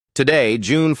Today,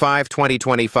 June 5,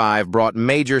 2025, brought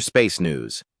major space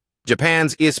news.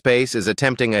 Japan's ispace is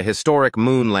attempting a historic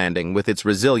moon landing with its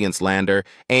Resilience lander,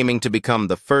 aiming to become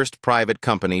the first private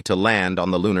company to land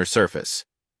on the lunar surface.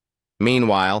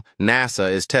 Meanwhile, NASA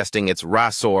is testing its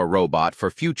RASSOR robot for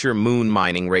future moon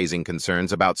mining, raising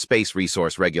concerns about space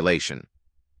resource regulation.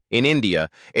 In India,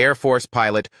 Air Force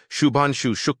pilot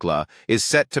Shubhanshu Shukla is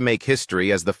set to make history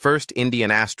as the first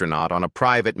Indian astronaut on a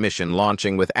private mission,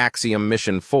 launching with Axiom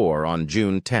Mission 4 on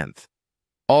June 10th.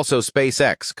 Also,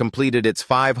 SpaceX completed its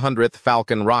 500th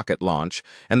Falcon rocket launch,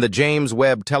 and the James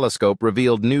Webb Telescope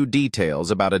revealed new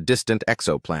details about a distant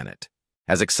exoplanet.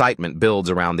 As excitement builds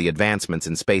around the advancements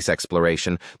in space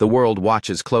exploration, the world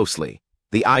watches closely.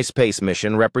 The ispace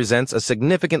mission represents a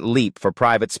significant leap for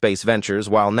private space ventures,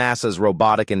 while NASA's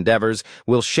robotic endeavors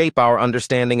will shape our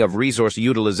understanding of resource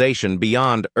utilization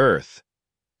beyond Earth.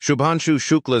 Shubhanshu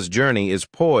Shukla's journey is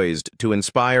poised to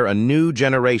inspire a new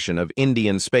generation of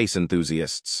Indian space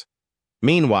enthusiasts.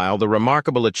 Meanwhile, the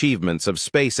remarkable achievements of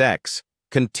SpaceX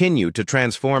continue to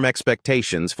transform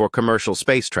expectations for commercial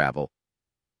space travel.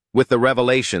 With the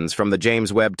revelations from the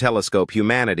James Webb Telescope,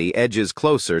 humanity edges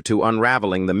closer to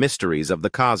unraveling the mysteries of the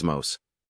cosmos.